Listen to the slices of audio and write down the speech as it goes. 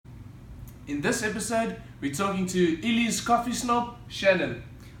In this episode, we're talking to Illy's coffee snob, Shannon.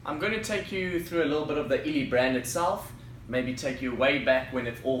 I'm going to take you through a little bit of the Illy brand itself, maybe take you way back when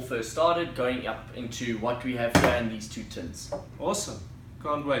it all first started, going up into what we have here in these two tins. Awesome.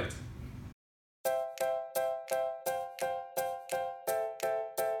 Can't wait.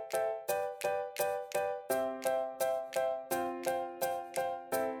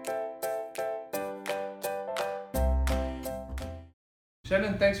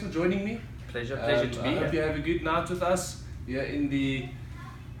 Shannon, thanks for joining me. Pleasure to be I here. hope you have a good night with us here in the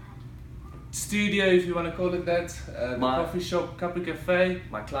studio, if you want to call it that. The coffee shop, Kappa Cafe.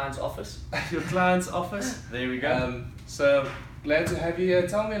 My client's office. Your client's office. There we go. So glad to have you here.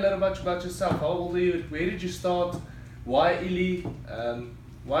 Tell me a little bit about yourself. How old are you? Where did you start? Why Illy?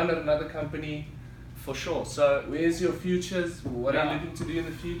 Why not another company? For sure. So, Where's your futures? What are you looking to do in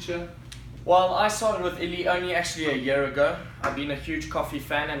the future? well, I started with Illy only actually a year ago. I've been a huge coffee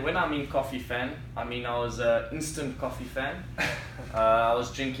fan, and when I mean coffee fan, I mean I was an instant coffee fan. I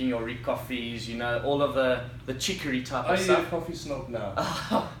was drinking your Rick coffees, you know, all of the chicory type Are of you stuff. a coffee snob now?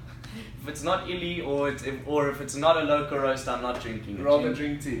 If it's not Illy or if it's not a local roast, I'm not drinking it. Rather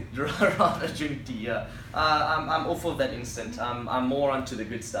drink tea. Rather drink tea, yeah. I'm off of that instant. I'm more onto the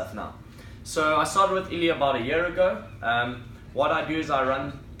good stuff now. So I started with Illy about a year ago. What I do is I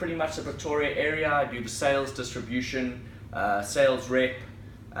run pretty much the Pretoria area. I do the sales, distribution, sales rep,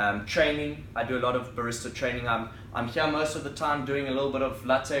 training. I do a lot of barista training. I'm here most of the time doing a little bit of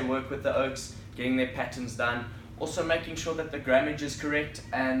latte work with the oaks, getting their patterns done. Also making sure that the grammage is correct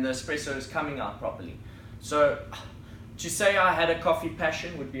and the espresso is coming out properly. So to say I had a coffee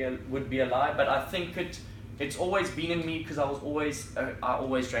passion would be a lie, but I think it's always been in me because I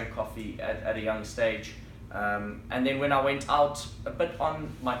always drank coffee at a young stage. And then when I went out a bit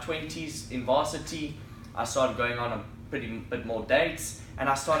on my 20s in varsity, I started going on a bit more dates, and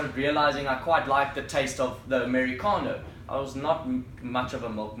I started realizing I quite liked the taste of the Americano. I was not much of a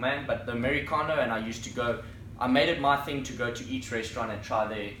milkman, but the Americano, and I made it my thing to go to each restaurant and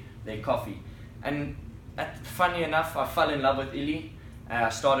try their coffee. And funny enough, I fell in love with Illy. I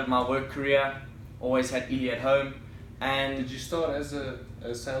started my work career, always had Illy at home. And Did you start as a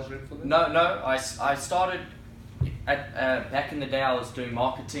sales rep for them? No. I started back in the day. I was doing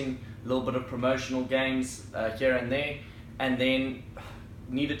marketing, a little bit of promotional games here and there, and then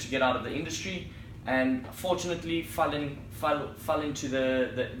needed to get out of the industry. And fortunately, fell into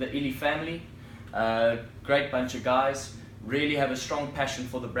the Illy family. Great bunch of guys. Really have a strong passion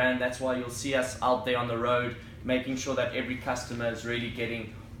for the brand. That's why you'll see us out there on the road, making sure that every customer is really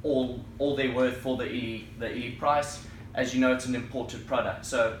getting all their worth for the Illy price. As you know, it's an imported product,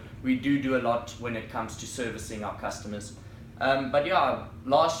 so we do a lot when it comes to servicing our customers. But yeah,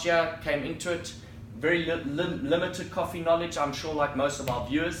 last year came into it, very limited coffee knowledge, I'm sure, like most of our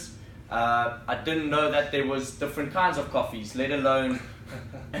viewers. I didn't know that there was different kinds of coffees, let alone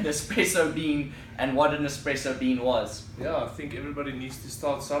an espresso bean and what an espresso bean was. Yeah, I think everybody needs to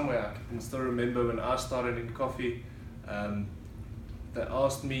start somewhere. I can still remember when I started in coffee, they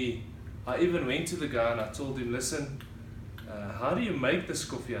asked me, I even went to the guy and I told him, listen, how do you make this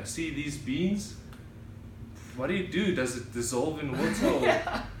coffee? I see these beans. What do you do? Does it dissolve in water?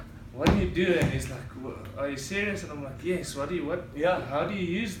 Or what do you do? And he's like, are you serious? And I'm like, yes. Yeah. How do you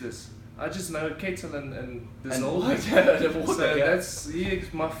use this? I just know a kettle and dissolve And it. water, So yeah.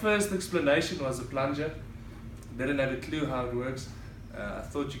 that's my first explanation was a plunger. Didn't have a clue how it works. I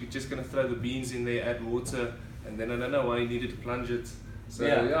thought you could just gonna throw the beans in there, add water, and then I don't know why you needed to plunge it. So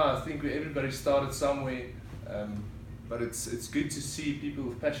yeah, I think everybody started somewhere. But it's good to see people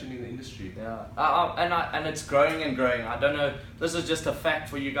with passion in the industry. Yeah, and it's growing and growing. I don't know, this is just a fact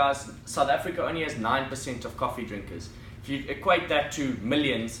for you guys. South Africa only has 9% of coffee drinkers. If you equate that to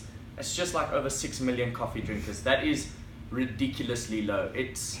millions, it's just like over 6 million coffee drinkers. That is ridiculously low.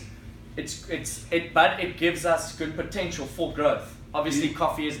 But it gives us good potential for growth. Obviously,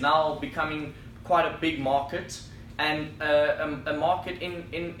 coffee is now becoming quite a big market. And a market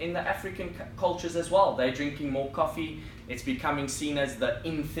in the African cultures as well. They're drinking more coffee. It's becoming seen as the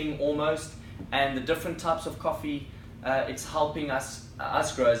in thing almost. And the different types of coffee, it's helping us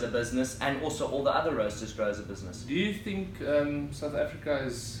grow as a business, and also all the other roasters grow as a business. Do you think South Africa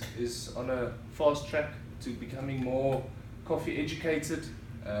is on a fast track to becoming more coffee educated,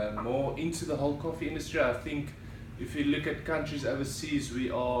 more into the whole coffee industry? I think if you look at countries overseas, we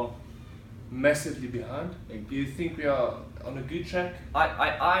are massively behind. Do you think we are on a good track?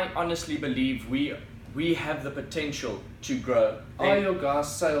 I honestly believe we have the potential to grow. Are your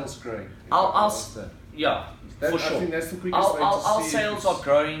guys' sales growing? Yeah, for sure. I think that's the quickest way to our see sales are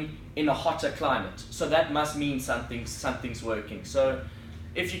growing in a hotter climate, so that must mean something's working. So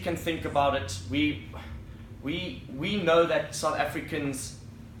if you can think about it, we know that South Africans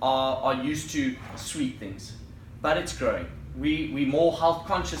are used to sweet things, but it's growing. We're more health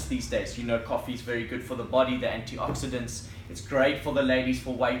conscious these days. You know, coffee is very good for the body, the antioxidants. It's great for the ladies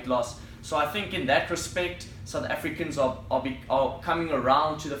for weight loss. So I think in that respect, South Africans are coming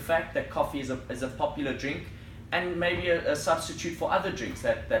around to the fact that coffee is a popular drink, and maybe a substitute for other drinks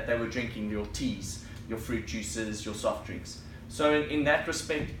that they were drinking, your teas, your fruit juices, your soft drinks. So in that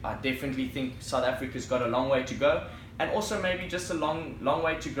respect, I definitely think South Africa's got a long way to go, and also maybe just a long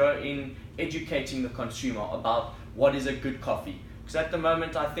way to go in educating the consumer about what is a good coffee. Because at the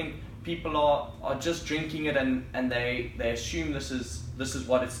moment, I think people are just drinking it and they assume this is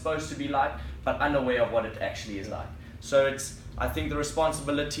what it's supposed to be like, but unaware of what it actually is like. So it's, I think, the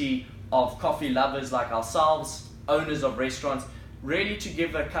responsibility of coffee lovers like ourselves, owners of restaurants, really to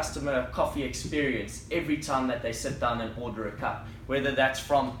give a customer a coffee experience every time that they sit down and order a cup, whether that's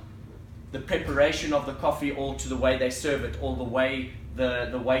from the preparation of the coffee or to the way they serve it, or the way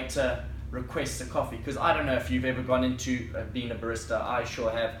the waiter requests the coffee. Because I don't know if you've ever gone into being a barista, I sure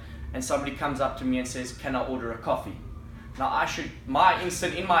have, and somebody comes up to me and says, can I order a coffee? Now my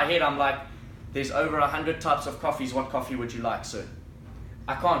instant in my head, I'm like, there's over 100 types of coffees, what coffee would you like, sir?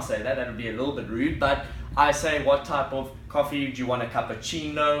 I can't say that would be a little bit rude, but I say, what type of coffee do you want? A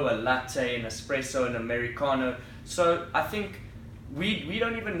cappuccino, a latte, an espresso, an Americano? So I think we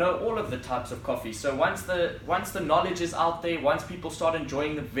don't even know all of the types of coffee. So once the knowledge is out there, once people start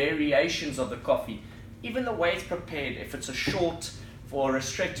enjoying the variations of the coffee, even the way it's prepared, if it's a short for a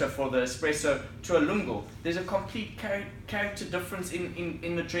ristretto for the espresso to a lungo, there's a complete character difference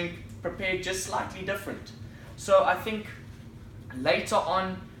in the drink, prepared just slightly different. So I think later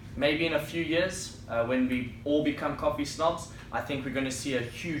on, maybe in a few years, when we all become coffee snobs, I think we're going to see a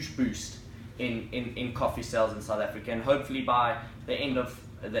huge boost in coffee sales in South Africa, and hopefully by the end of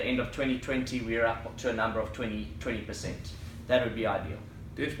 2020, we're up to a number of 20%. That would be ideal.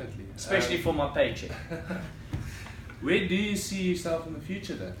 Definitely. Especially for my paycheck. Where do you see yourself in the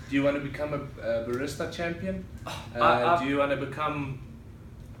future then? Do you want to become a barista champion? Do you want to become...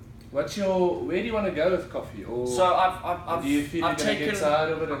 where do you want to go with coffee? Or so I've do you feel you're going to get tired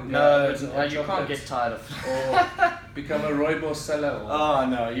of it? And no, you can't get tired of it. Or become a rooibos seller? Or? Oh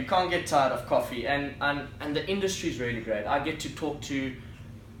no, you can't get tired of coffee. And the industry is really great. I get to talk to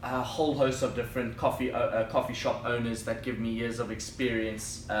a whole host of different coffee shop owners that give me years of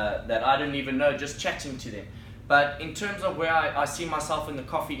experience that I didn't even know, just chatting to them. But in terms of where I see myself in the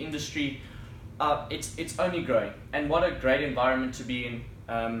coffee industry, it's only growing. And what a great environment to be in.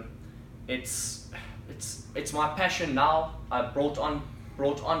 It's my passion now, brought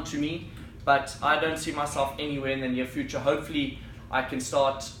on to me, but I don't see myself anywhere in the near future. Hopefully I can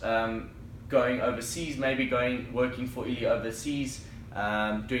start going overseas, maybe working for Illy overseas,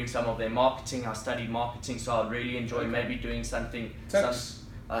 doing some of their marketing. I studied marketing, so I'd really enjoy maybe doing something. Tucks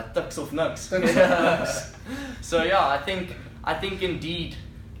of nugs. So yeah, I think indeed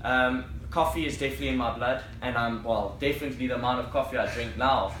coffee is definitely in my blood, and definitely the amount of coffee I drink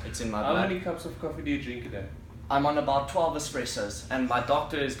now, it's in my blood. How many cups of coffee do you drink a day? I'm on about 12 espressos, and my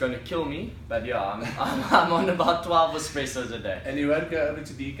doctor is going to kill me, but yeah, I'm on about 12 espressos a day. And you won't go over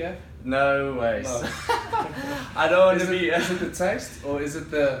to decaf? No ways. No. I don't want to be... Is it the taste, or is it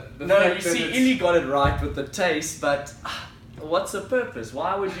the no, fact you that see, it's... Illy got it right with the taste, but what's the purpose?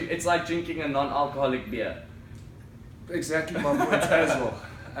 Why would you... It's like drinking a non-alcoholic beer. Exactly my point as well.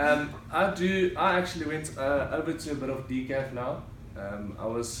 I actually went over to a bit of decaf now.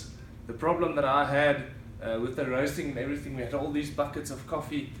 The problem that I had with the roasting and everything, we had all these buckets of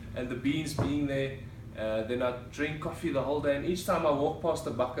coffee and the beans being there. Then I drink coffee the whole day, and each time I walk past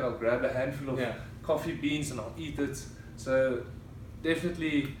the bucket, I'll grab a handful of coffee beans and I'll eat it. So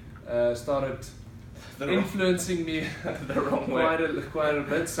definitely started influencing me the wrong way. quite a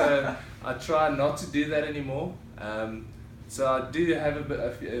bit. So I try not to do that anymore. So I do have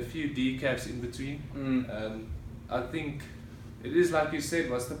a few decafs in between. I think it is like you said,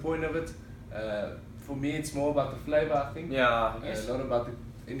 what's the point of it? For me, it's more about the flavor, I think. Yeah, yes. Not about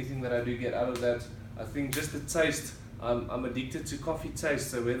anything that I do get out of that. I think just the taste. I'm addicted to coffee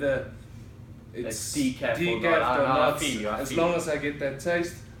taste, so whether it's decaf or not, I as long as I get that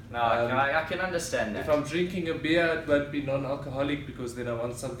taste. No, I can understand that. If I'm drinking a beer, it won't be non-alcoholic, because then I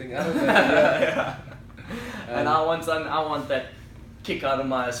want something out of that. Yeah. And I want that kick out of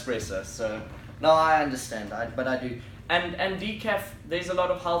my espresso. So no, I understand, but I do. And decaf, there's a lot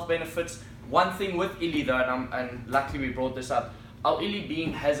of health benefits. One thing with Illy though, and luckily we brought this up, our Illy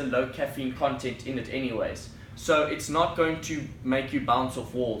bean has a low caffeine content in it anyways. So it's not going to make you bounce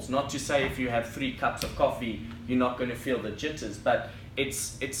off walls. Not to say if you have 3 cups of coffee, you're not going to feel the jitters, but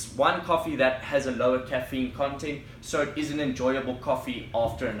it's one coffee that has a lower caffeine content, so it is an enjoyable coffee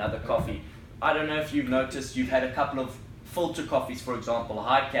after another coffee. I don't know if you've noticed, you've had a couple of filter coffees, for example,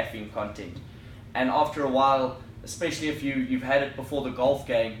 high caffeine content, and after a while, especially if you've had it before the golf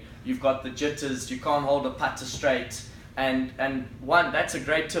game, you've got the jitters, you can't hold a putter straight, and that's a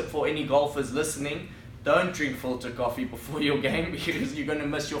great tip for any golfers listening. Don't drink filter coffee before your game because you're going to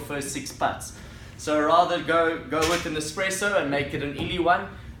miss your first 6 putts. So rather go with an espresso and make it an illy one,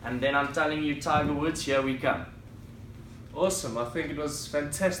 and then I'm telling you, Tiger Woods, here we come. Awesome. I think it was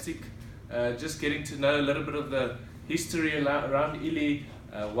fantastic just getting to know a little bit of the history around illy,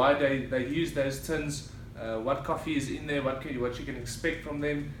 why they use those tins, what coffee is in there, what you can expect from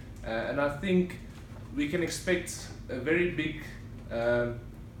them, and I think we can expect a very big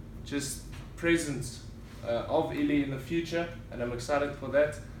just presence of illy in the future, and I'm excited for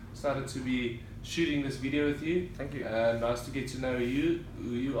that. Excited to be shooting this video with you. Thank you. Nice to get to know you,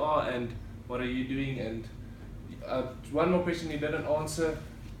 who you are, and what are you doing. And one more question you didn't answer: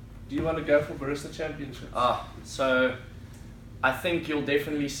 do you want to go for Barista Championships? So I think you'll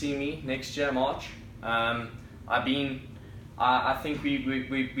definitely see me next year, March. I think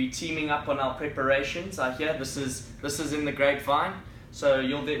we teaming up on our preparations. I hear this is in the grapevine, so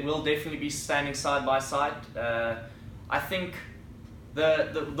we'll definitely be standing side by side. I think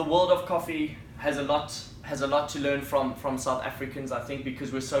the world of coffee has a lot to learn from South Africans. I think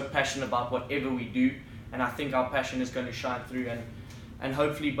because we're so passionate about whatever we do, and I think our passion is going to shine through, and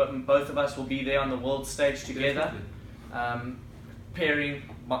hopefully both of us will be there on the world stage together, pairing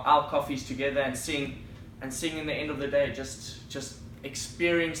our coffees together and seeing in the end of the day just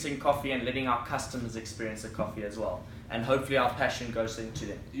experiencing coffee and letting our customers experience the coffee as well, and hopefully our passion goes into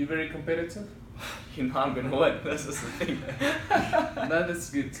them. You're very competitive? You know I'm going to win, this is the thing. No, that's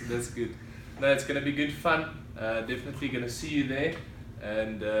good, that's good. No, it's going to be good fun. Definitely going to see you there,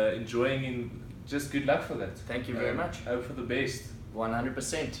 and just good luck for that. Thank you very much. Hope for the best.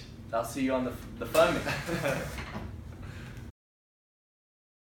 100%. I'll see you on the phone.